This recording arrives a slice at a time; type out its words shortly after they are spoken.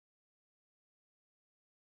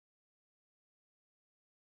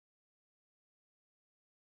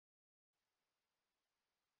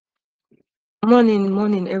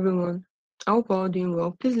Morning, everyone. I hope we're all doing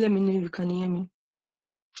well. Please let me know if you can hear me.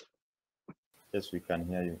 Yes, we can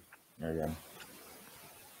hear you, Mariam.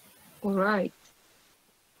 All right.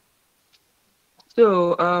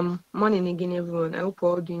 So, morning again, everyone. I hope we're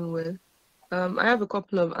all doing well. I have a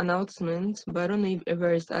couple of announcements, but I don't know if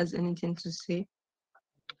Everest has anything to say.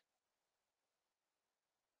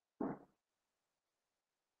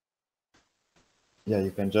 Yeah,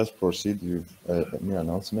 you can just proceed with new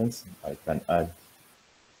announcements. I can add.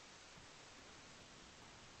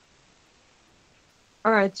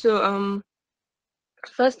 All right. So,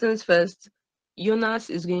 first things first, Jonas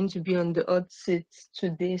is going to be on the hot seat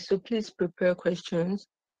today, so please prepare questions.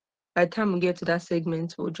 By the time we get to that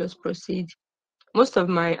segment, we'll just proceed. Most of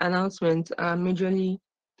my announcements are majorly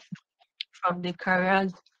from the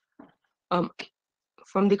careers, um,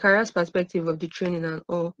 from the careers perspective of the training and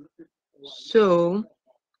all. So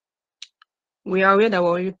we are aware that we're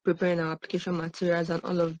already preparing our application materials and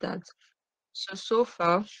all of that. So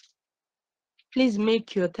far, please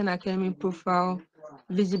make your 10 Academy profile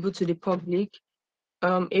visible to the public.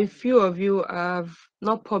 A few of you have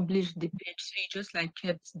not published the page, so you just like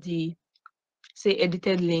kept the say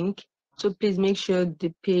edited link. So please make sure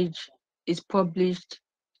the page is published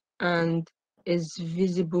and is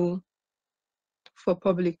visible for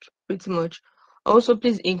public pretty much. Also,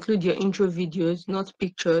 please include your intro videos, not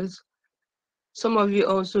pictures. Some of you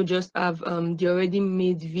also just have the already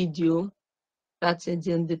made video that's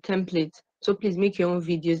in the template. So please make your own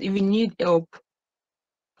videos. If you need help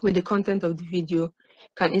with the content of the video, you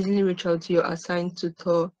can easily reach out to your assigned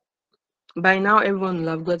tutor. By now, everyone will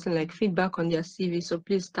have gotten like feedback on their CV, so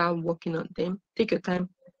please start working on them. Take your time,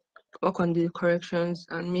 work on the corrections,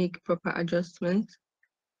 and make proper adjustments.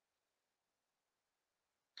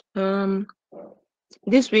 Um,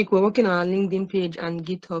 this week we're working on our LinkedIn page and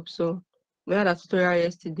GitHub. So we had a tutorial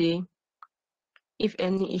yesterday. If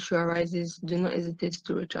any issue arises, do not hesitate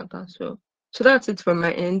to reach out as well. So that's it from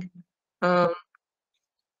my end. Um,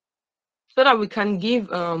 so that we can give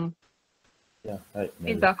Yeah, hi,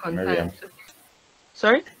 feedback on time. Mariam. So,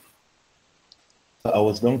 sorry? I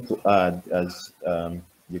was going to add, as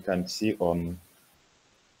you can see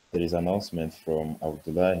there is announcement from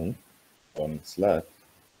Abdullahi on Slack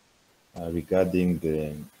regarding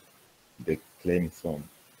the claim form.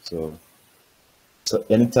 So, so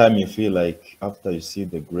anytime you feel like after you see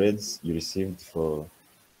the grades you received for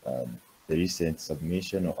the recent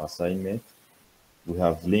submission or assignment, we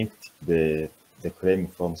have linked the claim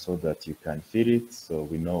form so that you can fill it, so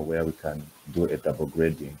we know where we can do a double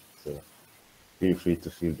grading. So feel free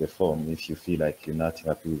to fill the form if you feel like you're not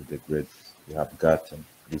happy with the grades you have gotten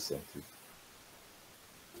recently.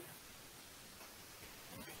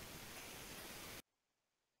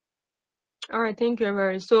 All right, thank you,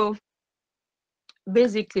 Everett. So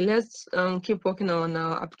basically, let's keep working on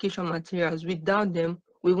our application materials. Without them,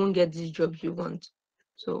 we won't get these jobs you want.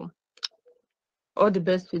 So all the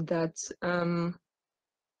best with that.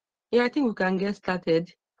 Yeah, I think we can get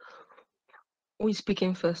started. Who is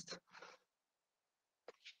speaking first?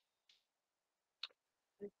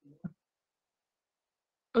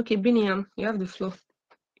 Okay, Biniam, you have the floor.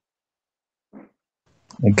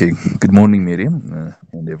 Okay, good morning, Miriam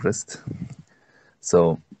and Everest.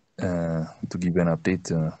 So, to give you an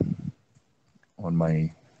update on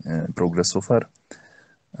my progress so far,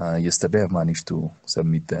 yesterday I managed to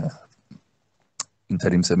submit the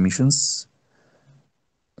interim submissions,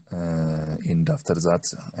 and after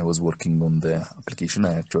that, I was working on the application.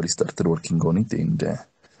 I actually started working on it, and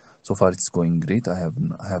so far it's going great. I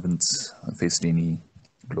haven't faced any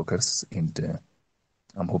blockers, and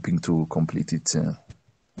I'm hoping to complete it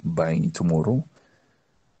by tomorrow.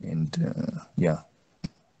 And yeah,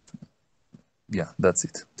 that's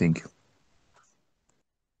it. Thank you.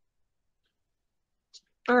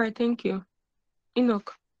 All right, thank you.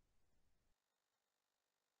 Enoch.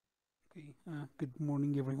 Okay, good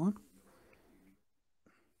morning, everyone.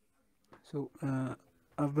 So,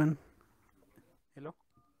 I've been. Hello?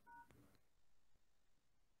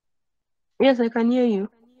 Yes, I can hear you.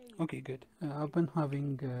 Okay, good. I've been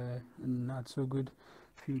having not so good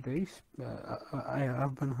few days.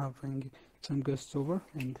 I've been having some guests over,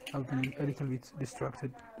 and I've been a little bit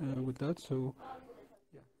distracted with that. So,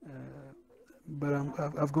 yeah. But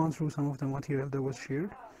I've gone through some of the material that was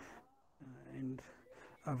shared, and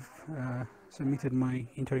I've submitted my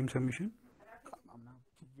interim submission. I'm not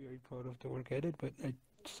very proud of the work I did, but I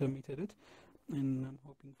submitted it, and I'm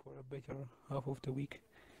hoping for a better half of the week.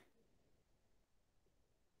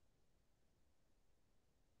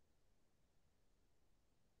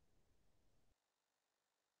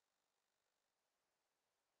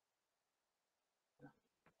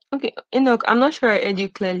 Okay, Enoch, I'm not sure I heard you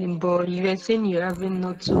clearly, but you were saying you're having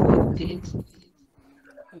not so good days.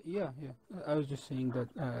 Yeah. I was just saying that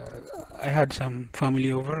I had some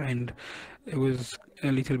family over, and it was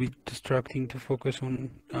a little bit distracting to focus on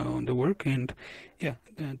the work, and yeah,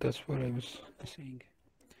 that's what I was saying.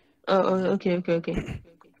 Okay.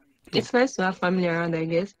 Yeah, It's nice to have family around, I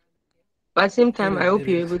guess. But at the same it time, I is. hope It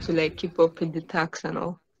you're is. able to like keep up with the tasks and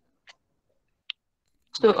all.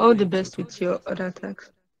 So all I the hope so best too. with your other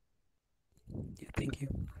tasks. Yeah, thank you.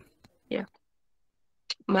 Yeah.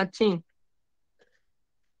 Martin,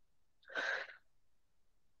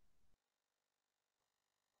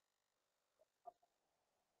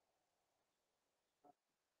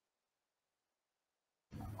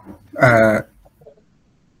 Uh,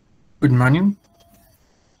 Good morning.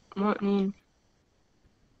 morning.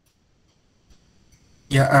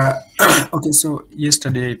 Yeah, okay, so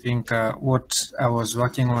yesterday I think what I was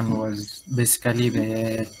working on was basically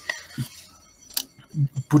the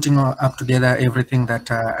putting up together everything that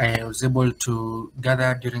I was able to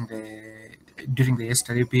gather during the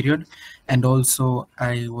yesterday period, and also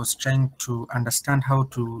I was trying to understand how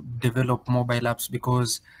to develop mobile apps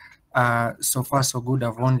because so far so good.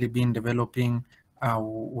 I've only been developing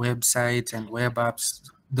websites and web apps,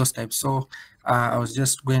 those types. So I was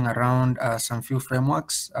just going around some few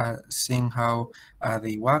frameworks, seeing how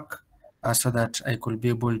they work, so that I could be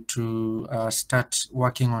able to start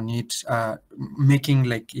working on it, making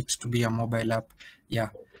like it to be a mobile app. Yeah.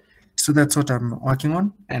 So that's what I'm working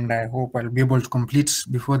on, and I hope I'll be able to complete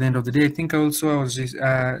before the end of the day. I think also I was just,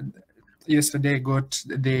 yesterday I got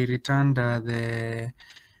they returned the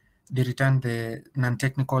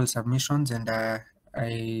non-technical submissions, and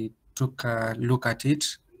I took a look at it,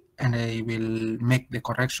 and I will make the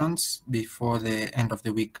corrections before the end of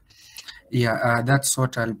the week. Yeah, that's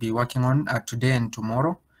what I'll be working on today and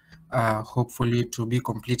tomorrow. Hopefully to be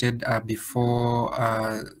completed before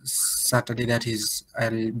Saturday. That is,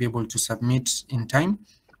 I'll be able to submit in time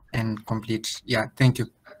and complete. Yeah, thank you.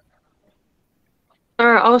 All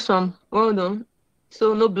right, awesome. Well done.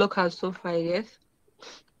 So no blockers so far, yes.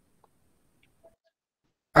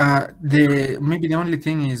 The maybe the only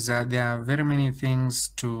thing is there are very many things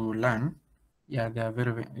to learn. Yeah, there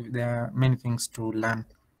are many things to learn.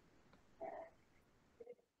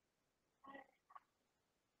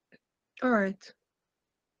 All right.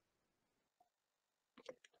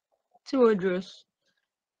 Two address.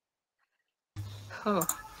 Oh,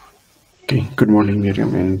 Okay, good morning,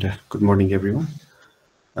 Miriam, and good morning, everyone.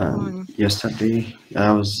 morning. Yesterday,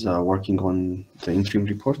 I was working on the interim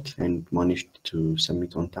report and managed to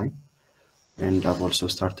submit on time. And I've also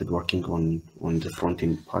started working on the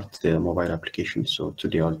front-end part, the mobile application. So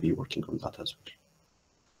today I'll be working on that as well.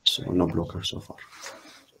 So no blocker so far.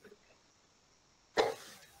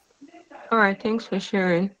 All right, thanks for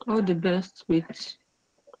sharing. All the best with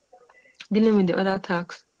dealing with the other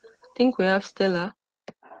tasks. I think we have Stella.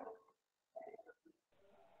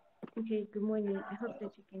 Okay, good morning. I hope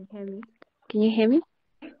that you can hear me. Can you hear me?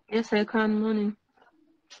 Yes, I can. Morning.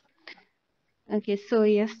 Okay, so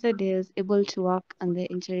yesterday I was able to work on the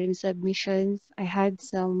interim submissions. I had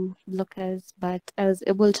some blockers, but I was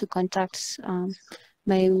able to contact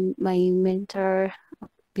my my mentor,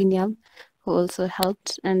 Binyam, who also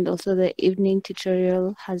helped, and also the evening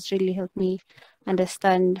tutorial has really helped me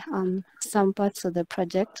understand some parts of the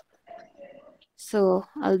project. So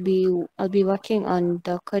I'll be working on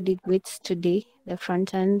the coding bits today, the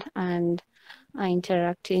front end, and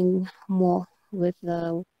interacting more with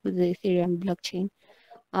the Ethereum blockchain.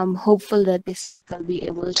 I'm hopeful that this week I'll be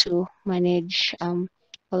able to manage all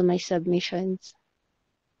my submissions.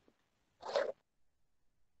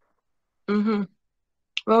 Mm-hmm.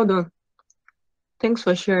 Well done. Thanks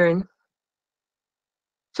for sharing.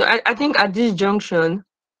 So I think at this junction,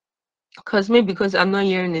 because I'm not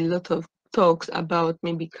hearing a lot of talks about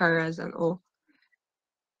maybe careers and all.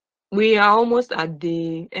 We are almost at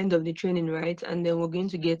the end of the training, right? And then we're going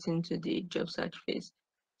to get into the job search phase.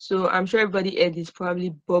 So I'm sure everybody head is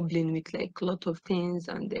probably bubbling with like a lot of things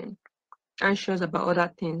and then anxious about other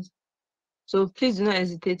things. So please do not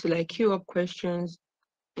hesitate to like queue up questions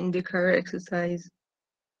in the career exercise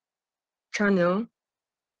channel.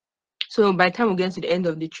 So by the time we get to the end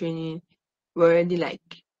of the training, we're already like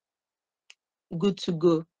good to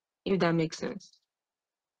go, if that makes sense.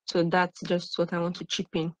 So that's just what I want to chip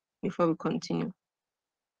in before we continue.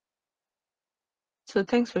 So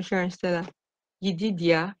thanks for sharing, Stella. You did,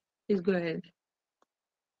 yeah? Please go ahead.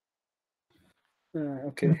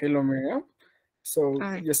 Okay, hello Miriam. So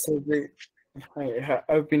Hi. yesterday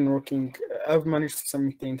I've been working, I've managed to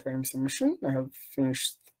submit the interim submission. I have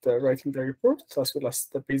finished writing the report as well as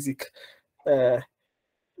the basic uh,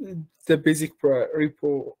 the basic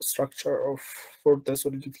repo structure for the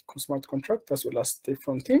Solidity smart contract as well as the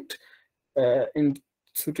front end. And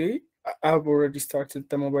today I've already started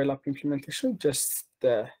the mobile app implementation, just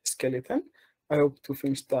the skeleton. I hope to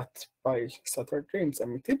finish that by Saturday and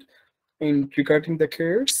submit it. And regarding the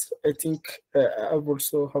careers, I think I've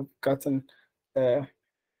also have gotten uh,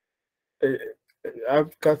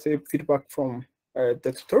 I've got a feedback from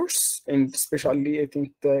the tutors, and especially I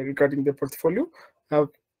think regarding the portfolio, I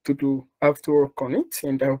have to work on it,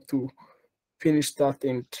 and I have to finish that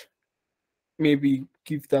and maybe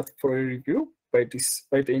give that for a review by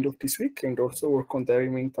the end of this week, and also work on the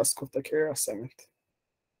remaining task of the career assignment.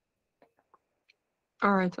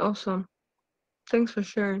 All right, awesome. Thanks for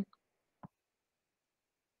sharing.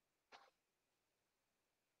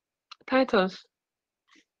 Titus.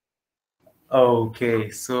 Okay,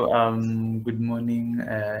 so good morning,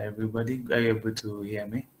 everybody. Are you able to hear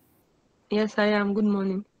me? Yes, I am. Good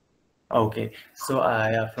morning. Okay, so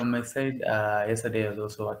from my side, yesterday I was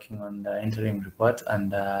also working on the interim report,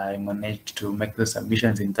 and I managed to make the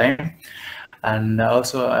submissions in time. And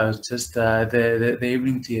also, I was just the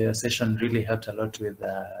evening session really helped a lot with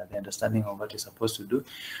the understanding of what you're supposed to do.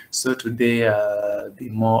 So today, be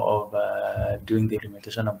more of doing the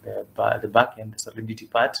implementation of the back end, the Solidity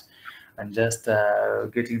part, and just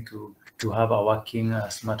getting to have a working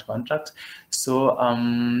smart contract. So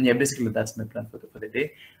yeah, basically that's my plan for the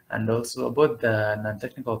day. And also about the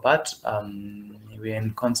non-technical part, we're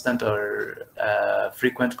in constant or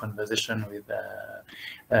frequent conversation with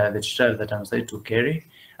the tutor that I'm assigned to carry.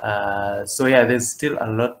 So yeah, there's still a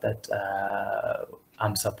lot that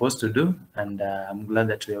I'm supposed to do, and I'm glad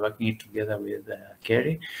that we're working it together with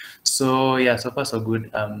Kerry. So yeah, so far so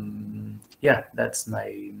good. Yeah, that's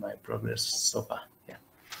my progress so far. Yeah.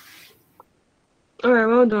 All right,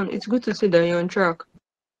 well done. It's good to see that you're on track.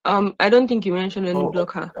 I don't think you mentioned any Oh,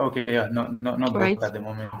 blocker. okay, yeah, no Right. block at the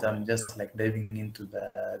moment. I'm just like diving into the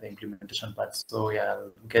implementation part. So yeah,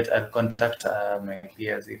 I'll contact my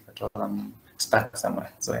peers if at all I'm stuck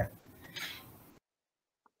somewhere. So yeah.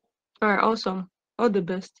 All right, awesome. All the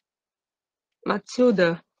best.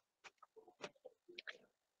 Matilda.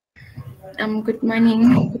 Good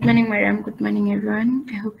morning. Good morning, Mariam. Good morning, everyone.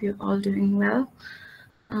 I hope you're all doing well.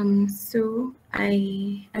 So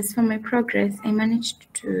as for my progress, I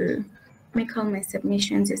managed to make all my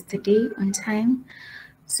submissions yesterday on time.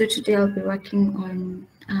 So today I'll be working on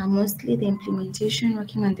mostly the implementation,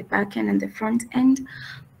 working on the back end and the front end.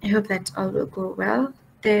 I hope that all will go well.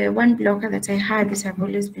 The one blocker that I had, which I've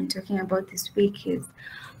always been talking about this week, is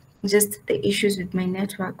just the issues with my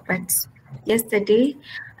network. But yesterday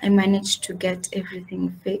I managed to get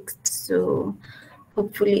everything fixed. So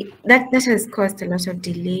hopefully that has caused a lot of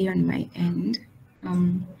delay on my end,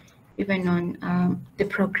 even on the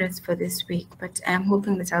progress for this week. But I'm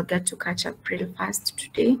hoping that I'll get to catch up pretty fast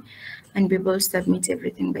today and be able to submit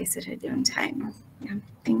everything by Saturday on time. Yeah,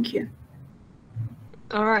 thank you.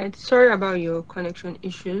 All right. Sorry about your connection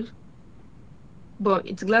issues, but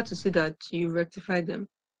it's glad to see that you rectified them.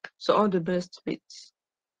 So all the best with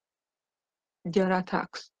the other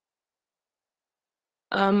tasks.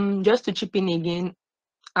 Just to chip in again,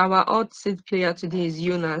 our odd seat player today is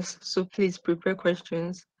Jonas, so please prepare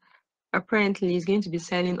questions. Apparently, he's going to be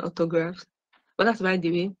signing autographs, but that's by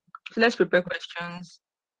the way. So let's prepare questions.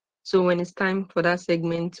 So when it's time for that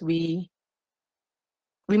segment, we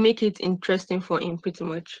make it interesting for him pretty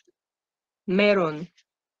much. Meron.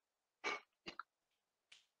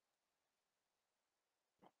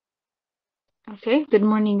 Okay, good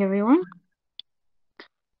morning, everyone.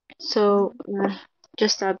 So,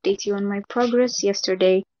 just to update you on my progress,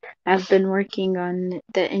 yesterday I've been working on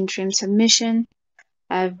the interim submission.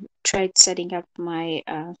 I've tried setting up my,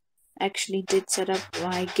 actually did set up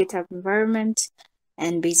my GitHub environment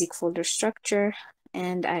and basic folder structure,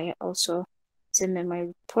 and I also submit my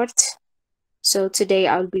report. So today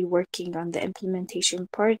I'll be working on the implementation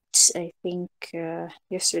part. I think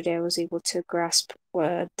yesterday I was able to grasp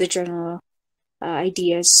the general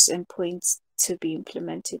ideas and points to be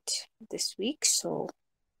implemented this week. So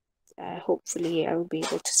hopefully I will be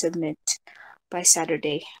able to submit by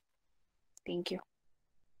Saturday. Thank you.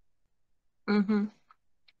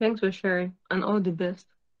 Thanks for sharing, and all the best.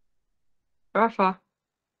 Rafa.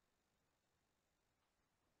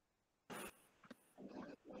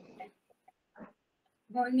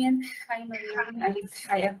 Morning. Hi, Mariam.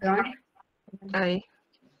 Hi, everyone. Hi.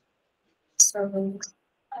 So,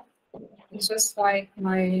 just like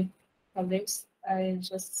my colleagues, I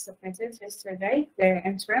just submitted yesterday the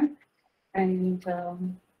interim, and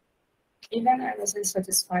even I wasn't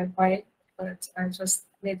satisfied by it, but I just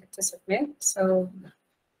needed to submit. So,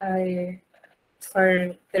 I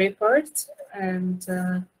for the report, and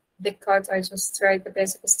the code I just tried the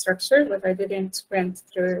basic structure, but I didn't went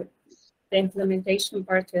through the implementation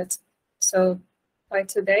part yet. So by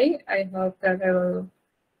today, I hope that I will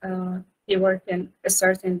be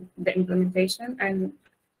starting the implementation and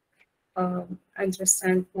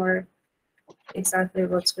understand more exactly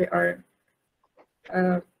what we are,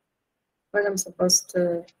 what I'm supposed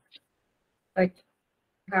to like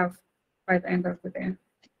have by the end of the day.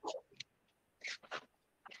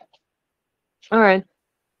 All right.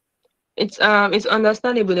 It's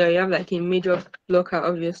understandable that you have like a major blocker,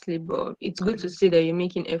 obviously, but it's good to see that you're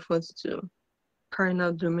making efforts to carry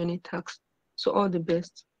out the remaining tasks. So all the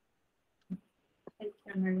best. Thank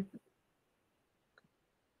you, Mary.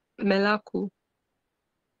 Melaku.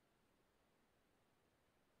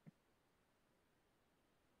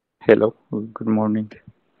 Hello, good morning.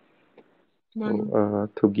 Morning. So,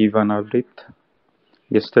 to give an update,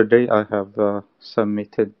 yesterday I have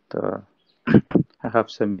submitted the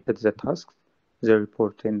tasks, the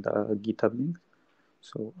report in the GitHub link.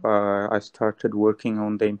 So I started working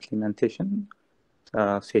on the implementation,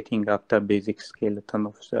 setting up the basic skeleton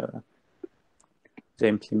of the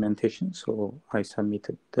implementation. So I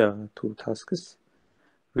submitted the 2 tasks.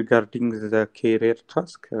 Regarding the career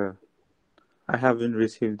task, I haven't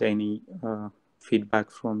received any feedback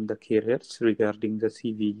from the carriers regarding the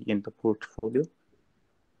CV in the portfolio.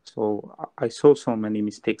 So I saw so many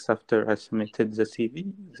mistakes after I submitted the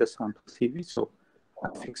CV, the sample CV. So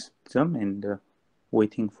I fixed them and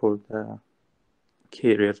waiting for the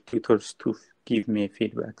career tutors to give me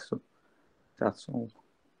feedback. So that's all.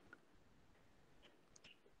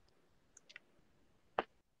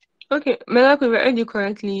 Okay, Melaku, if I heard you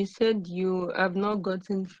correctly, you said you have not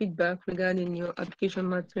gotten feedback regarding your application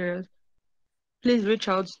materials. Please reach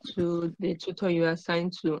out to the tutor you are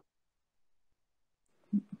assigned to.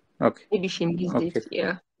 Okay. Maybe she missed it.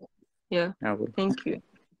 Yeah. Yeah. I will. Thank you.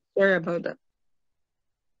 Sorry about that.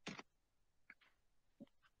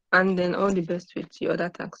 And then all the best with your other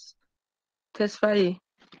tasks. Tesfaye.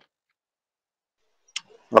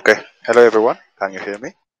 Okay. Hello, everyone. Can you hear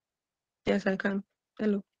me? Yes, I can.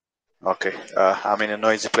 Hello. Okay. I'm in a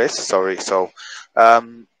noisy place. Sorry. So,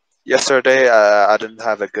 yesterday I didn't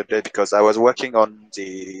have a good day because I was working on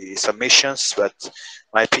the submissions, but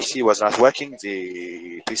my PC was not working.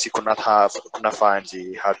 The PC could not find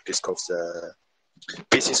the hard disk of the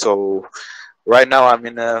PC. So right now I'm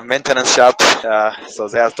in a maintenance shop. So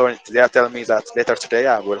they are telling me that later today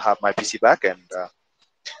I will have my PC back and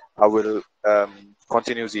I will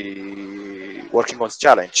continue the working on the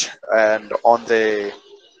challenge and on the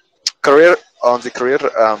career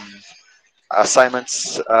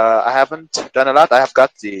assignments. I haven't done a lot. I have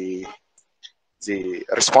got the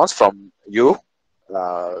response from you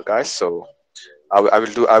guys, so I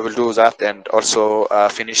will do that and also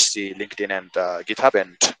finish the LinkedIn and GitHub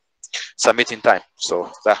and submit in time.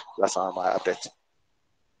 So that's my update.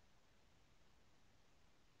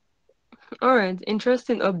 All right.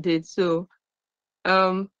 Interesting update. So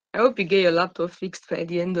I hope you get your laptop fixed by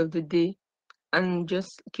the end of the day and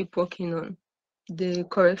just keep working on the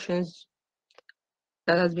corrections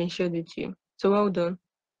that has been shared with you. So well done.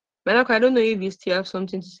 Malako, I don't know if you still have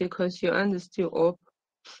something to say because your hand is still up.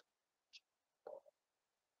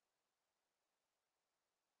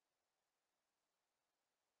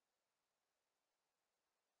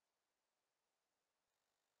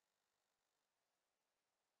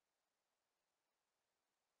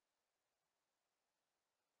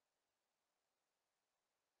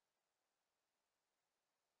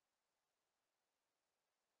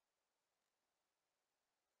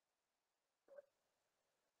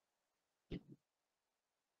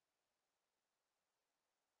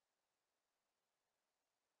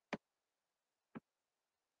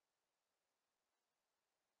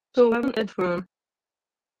 So we haven't heard from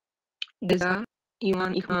Deza,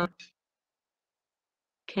 Iwan, Ifa,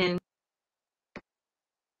 Ken.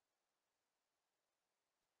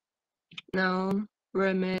 Now,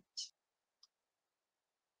 Remet,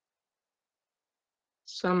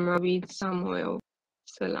 Samrawit, Samuel,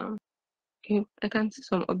 Salam. Okay, I can see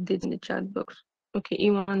some updates in the chat box. Okay,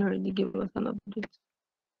 Iwan already gave us an update.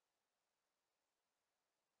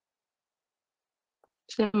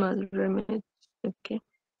 Same as Remet. Okay,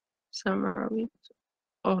 Samrawit.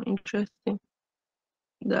 Oh, interesting.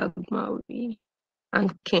 Dagmawi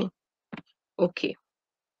and Ken. Okay,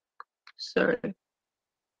 sorry.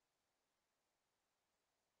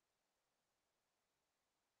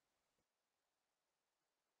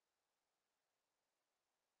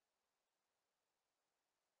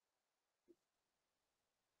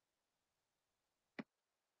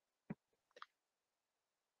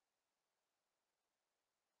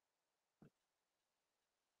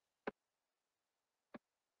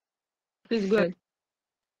 Please go ahead.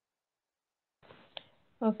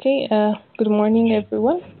 Okay, good morning,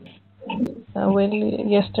 everyone. Well,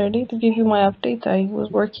 yesterday, to give you my update, I was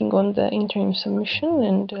working on the interim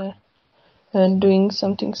submission and doing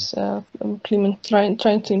some things, trying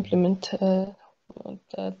to implement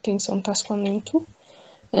things on task 1 and 2.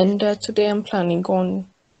 And today I'm planning on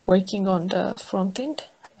working on the front end,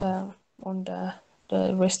 on the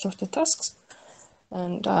rest of the tasks.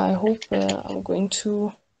 And I hope I'm going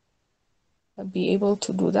to be able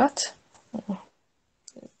to do that.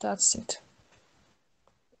 That's it.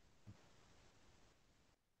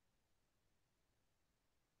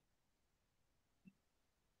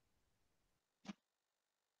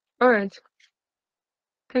 All right.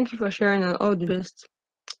 Thank you for sharing and all the best.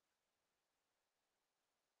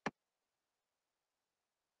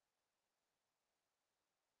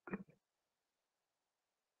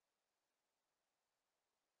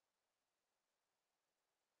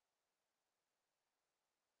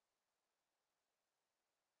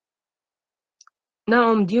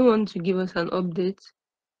 Now, do you want to give us an update?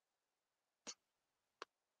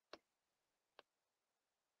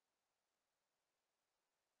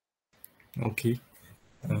 Okay.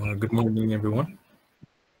 Good morning, everyone.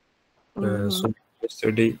 Mhm. So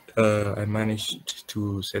yesterday, I managed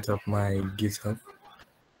to set up my GitHub,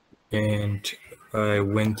 and I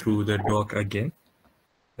went through the doc again.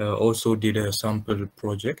 Also did a sample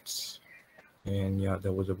projects, and yeah,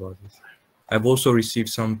 that was about it. I've also received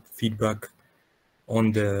some feedback on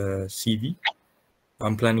the CV.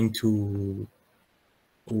 I'm planning to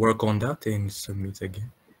work on that and submit again.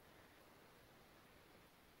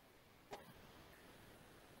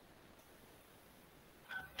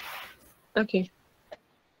 Okay.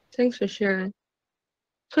 Thanks for sharing.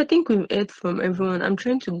 So I think we've heard from everyone. I'm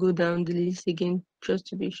trying to go down the list again just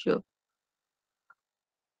to be sure.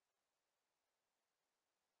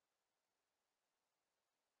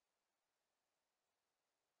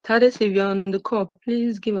 Thaddeus, if you're on the call,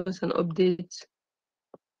 please give us an update.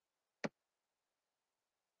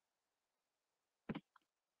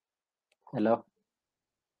 Hello.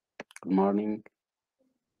 Good morning.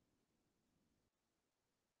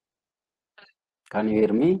 Can you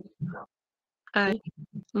hear me? Hi.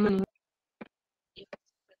 Morning.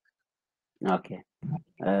 Okay.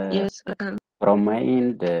 Yes, I can. From my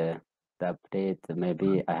end, the update,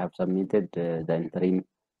 maybe I have submitted the interim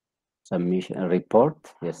submission report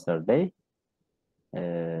yesterday.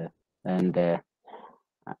 And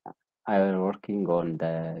I was working on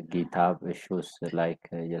the GitHub issues, like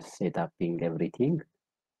just setting everything.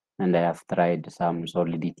 And I have tried some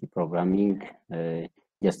Solidity programming,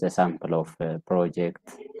 just a sample of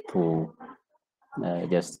project to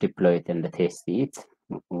just deploy it and test it,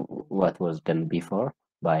 what was done before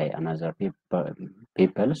by another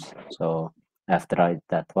peoples. So I've tried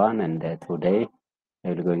that one, and today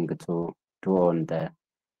I'm going to do on the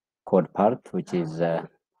code part, which is I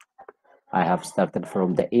have started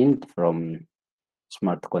from the end, from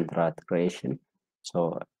smart contract creation.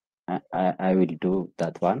 So I will do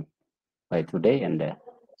that one by today, and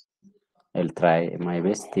I'll try my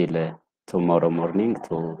best till tomorrow morning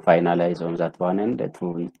to finalize on that one and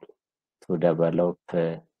to develop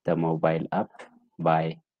the mobile app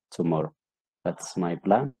by tomorrow. That's my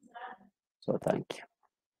plan. So thank you.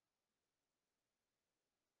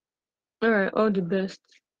 All right, all the best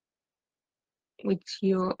with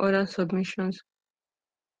your other submissions.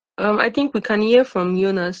 I think we can hear from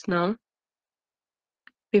Jonas now.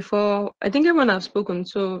 Before, I think everyone has spoken,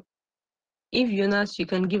 so if Jonas, you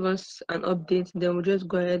can give us an update, then we'll just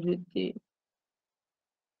go ahead with the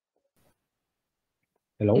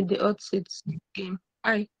hot seats game.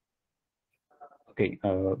 Hi. Okay.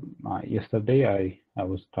 Yesterday, I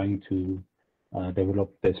was trying to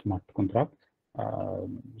develop the smart contract.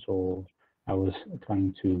 So I was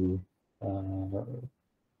trying to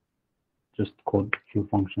just code a few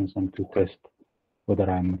functions and to test whether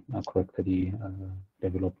I'm correctly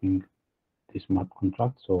developing the smart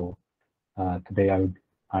contract. So today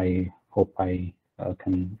I hope I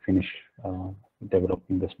can finish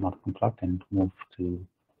developing the smart contract and move to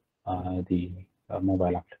the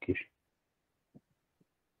mobile application.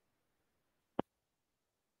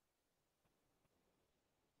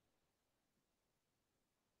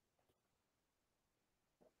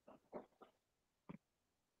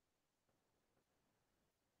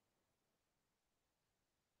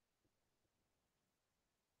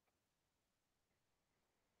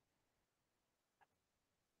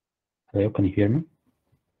 Hello, can you hear me?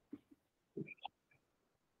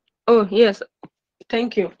 Oh, yes.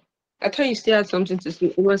 Thank you. I thought you still had something to say.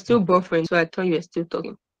 It was still buffering, so I thought you were still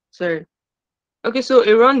talking. Sorry. Okay, so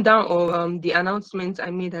a rundown of the announcements I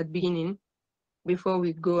made at the beginning. before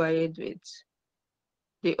we go ahead with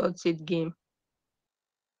the hot seat game.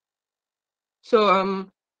 So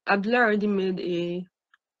Abdullah already made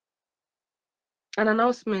an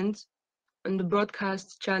announcement on the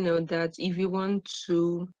broadcast channel that if you want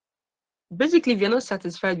to, basically, if you're not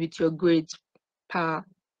satisfied with your grades per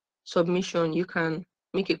submission, you can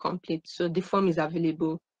make it complete. So the form is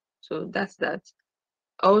available. So that's that.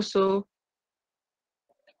 Also,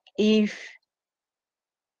 please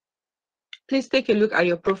take a look at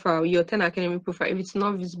your profile, your 10 academic profile. If it's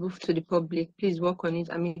not visible to the public, please work on it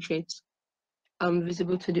and make sure it's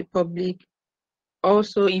visible to the public.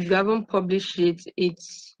 Also, if you haven't published it, you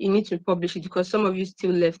need to publish it because some of you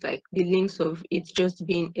still left like the links of it just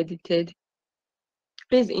being edited.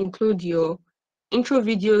 Please include your intro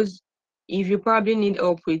videos. If you probably need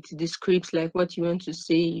help with the scripts, like what you want to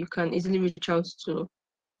say, you can easily reach out to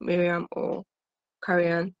Miriam or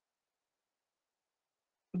Karian.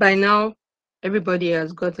 By now, everybody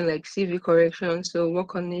has gotten like CV correction, so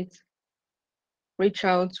work on it. Reach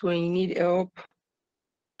out when you need help,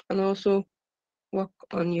 and also work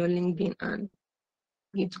on your LinkedIn and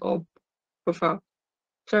GitHub profile.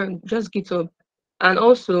 Sorry, just GitHub. And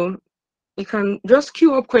also, you can just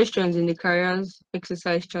queue up questions in the careers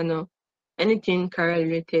exercise channel. Anything career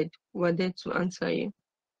related, we're there to answer you.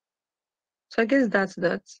 So I guess that's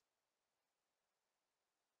that.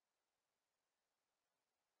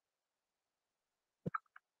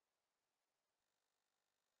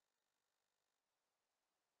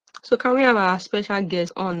 So can we have our special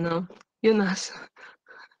guest on now? Jonas.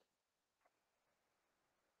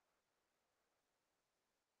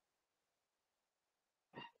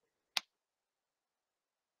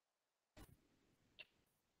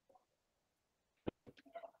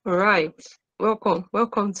 All right.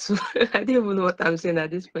 Welcome to I don't even know what I'm saying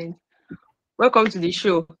at this point. Welcome to the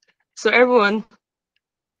show. So everyone,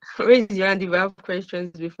 raise your hand if you have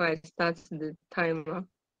questions before I start the timer.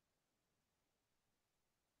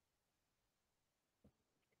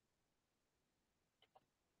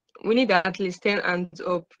 We need at least 10 hands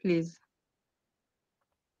up, please.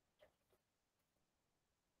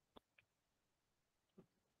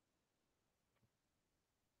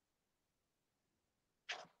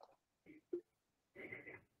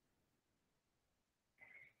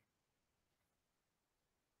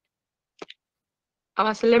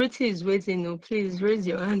 Our celebrity is waiting. No, please raise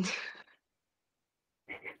your hand.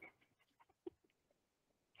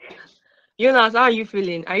 Jonas, how are you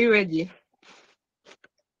feeling? Are you ready?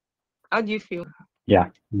 How do you feel? Yeah,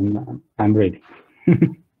 I'm ready.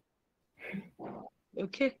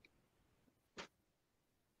 Okay.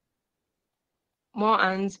 More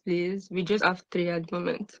hands, please. We just have 3 at the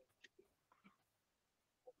moment.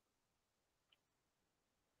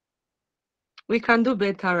 We can do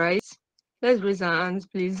better, right? Let's raise our hands,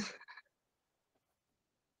 please.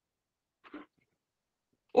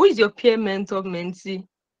 Who is your peer mentor, mentee?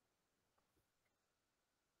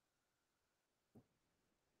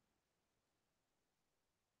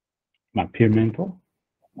 My peer mentor?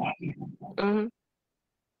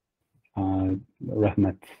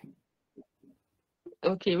 Rahmat.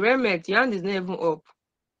 Okay, Remet, your hand is not even up.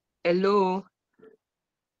 Hello.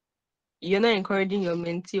 You're not encouraging your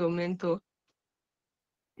mentee or mentor.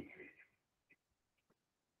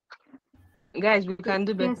 Guys, we can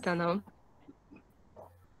do better now.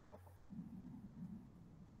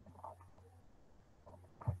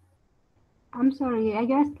 I'm sorry, are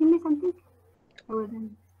you asking me something? I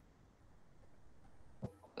wasn't.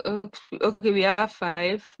 Okay, we have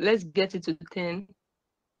 5. Let's get it to 10.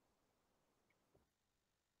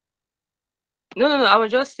 No. I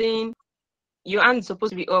was just saying your hand is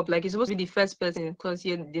supposed to be up. Like, you're supposed to be the first person because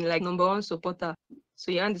you're the like #1 supporter.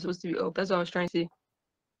 So your hand is supposed to be up. That's what I was trying to say.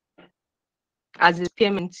 As a peer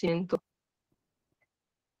mentee.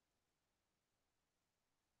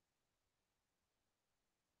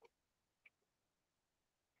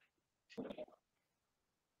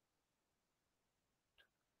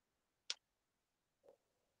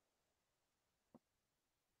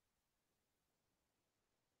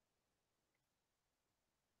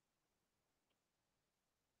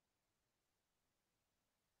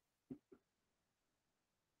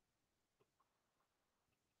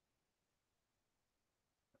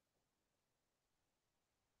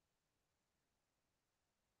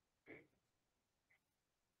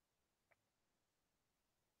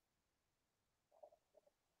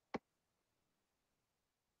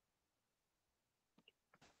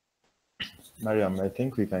 Mariam, I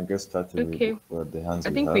think we can get started Okay. with the hands I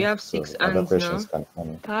we think have. we have So 6 other hands questions now. can come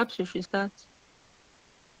in. Perhaps we should start.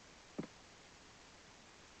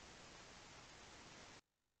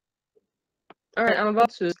 All right, I'm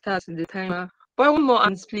about to start the timer. One more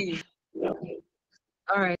answer, please. All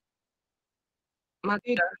right.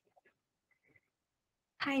 Matilda.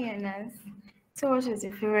 Hi, Anas. So, what was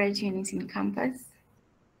your favorite unit in campus?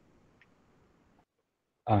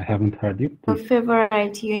 I haven't heard you. Your Please.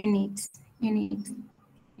 favorite unit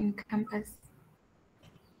in campus?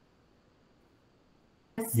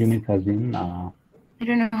 Unit as in I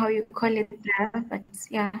don't know how you call it there, but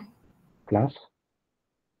yeah. class.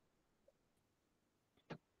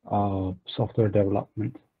 Software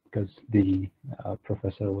development, because the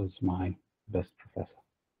professor was my best professor.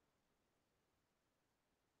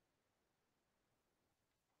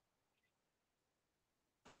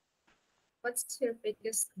 What's your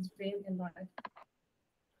biggest dream in life?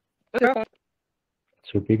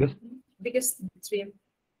 What's your biggest? Biggest dream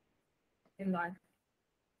in life?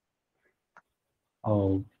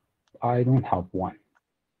 Oh, I don't have one.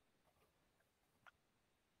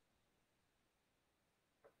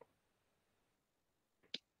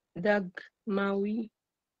 Doug Maui.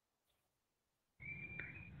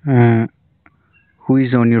 Who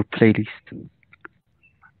is on your playlist?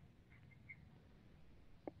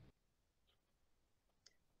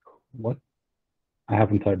 What? I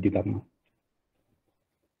haven't heard you that much.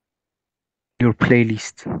 Your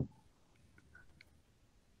playlist.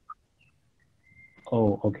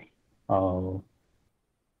 Oh, okay.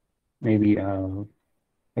 Maybe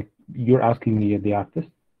like you're asking me the artist.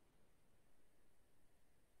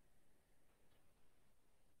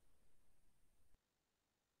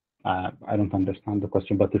 I don't understand the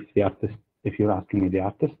question, but if you're asking me the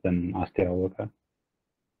artist, then Astia Walker,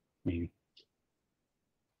 maybe.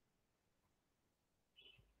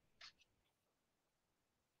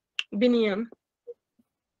 Biniam.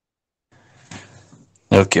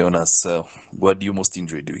 Okay, Onas, what do you most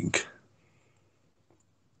enjoy doing?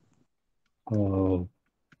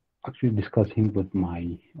 Actually discussing with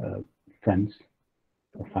my friends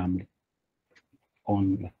or family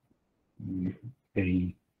on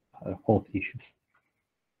very hot issues.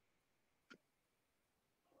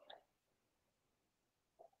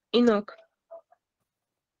 Enoch.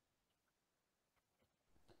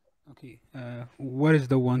 Okay. What is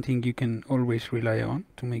the one thing you can always rely on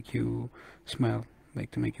to make you smile,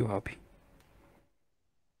 like to make you happy?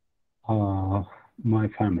 My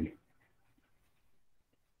family.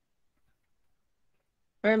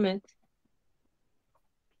 Hermit.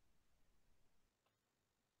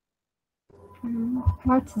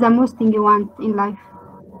 What's the most thing you want in life?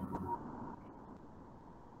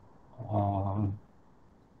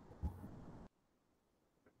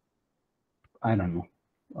 I don't know.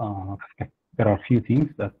 There are a few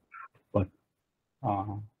things that, but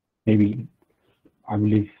maybe I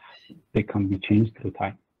believe they can be changed through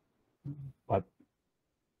time. But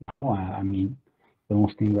no, I mean, the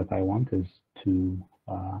most thing that I want is to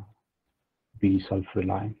be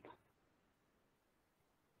self-reliant.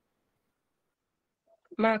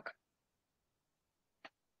 Mark.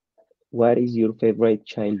 What is your favorite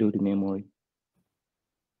childhood memory?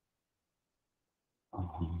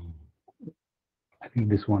 I think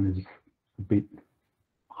this one is a bit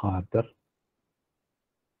harder.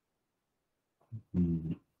 I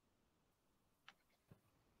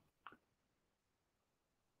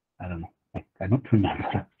don't know. I don't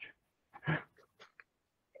remember.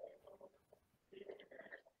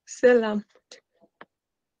 Selam.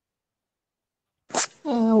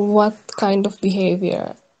 What kind of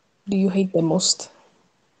behavior do you hate the most?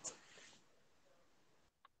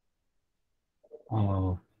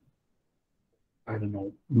 I don't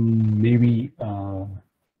know. Maybe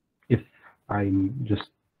if I'm just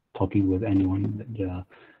talking with anyone,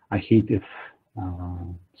 I hate if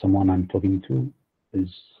someone I'm talking to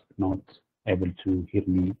is not able to hear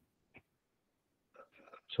me.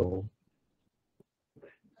 So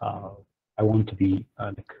I want to be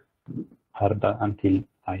like heard until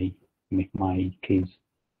I make my case.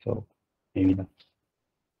 So maybe that's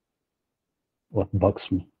what bugs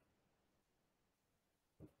me.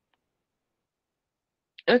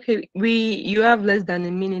 Okay, you have less than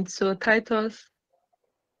a minute, so Titus.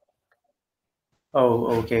 Oh,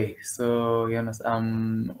 okay. So, Jonas,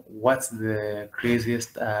 what's the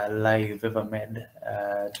craziest lie you've ever made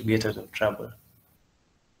to get out of trouble?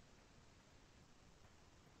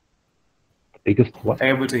 Biggest what? Are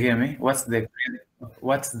you able to hear me? What's the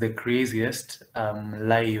craziest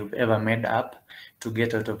lie you've ever made up to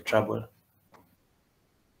get out of trouble?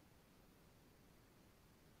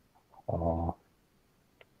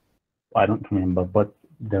 I don't remember, but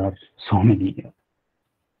there are so many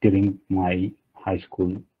during my high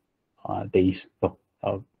school days. So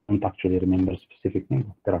I don't actually remember specifically.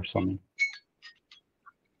 There are so many.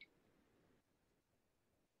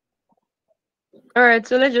 All right,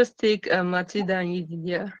 so let's just take Matilda and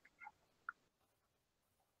Yididia.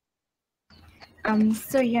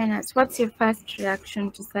 So Jonas, what's your first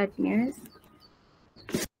reaction to sad news?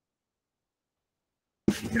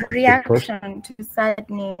 Reaction to sad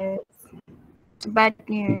news, to bad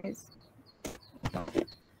news.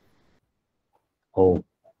 Oh,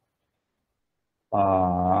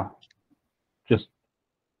 just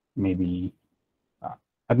maybe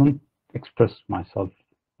I don't express myself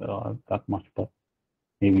that much, but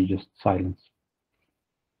maybe just silence.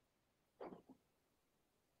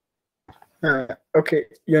 Okay,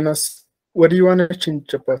 Jonas, what do you want to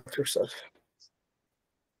change about yourself?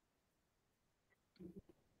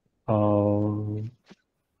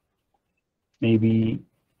 Maybe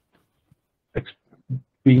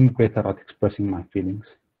being better at expressing my feelings.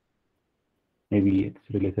 Maybe it's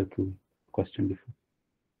related to the question before.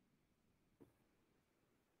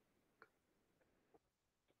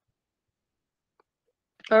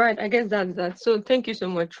 All right, I guess that's that. So thank you so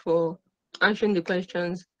much for answering the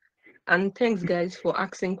questions, and thanks guys for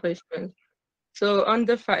asking questions. So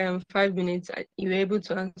under 5 minutes, you were able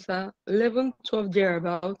to answer 11, 12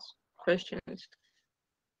 thereabouts questions.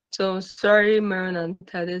 So sorry, Maran and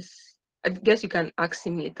Thaddeus. I guess you can ask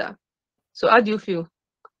him later. So how do you feel?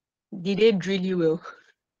 Did they drill you well?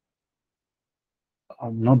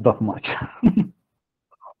 Not that much.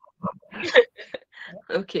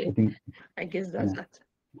 Okay, I guess that's that.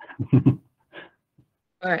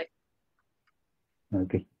 All right.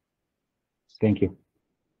 Okay. Thank you.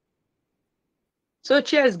 So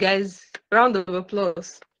cheers, guys. Round of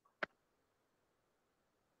applause.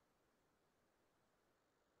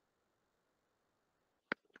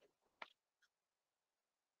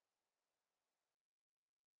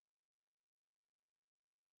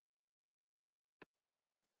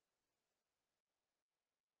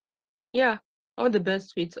 Yeah, all the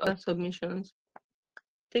best with other submissions.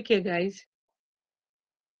 Take care, guys.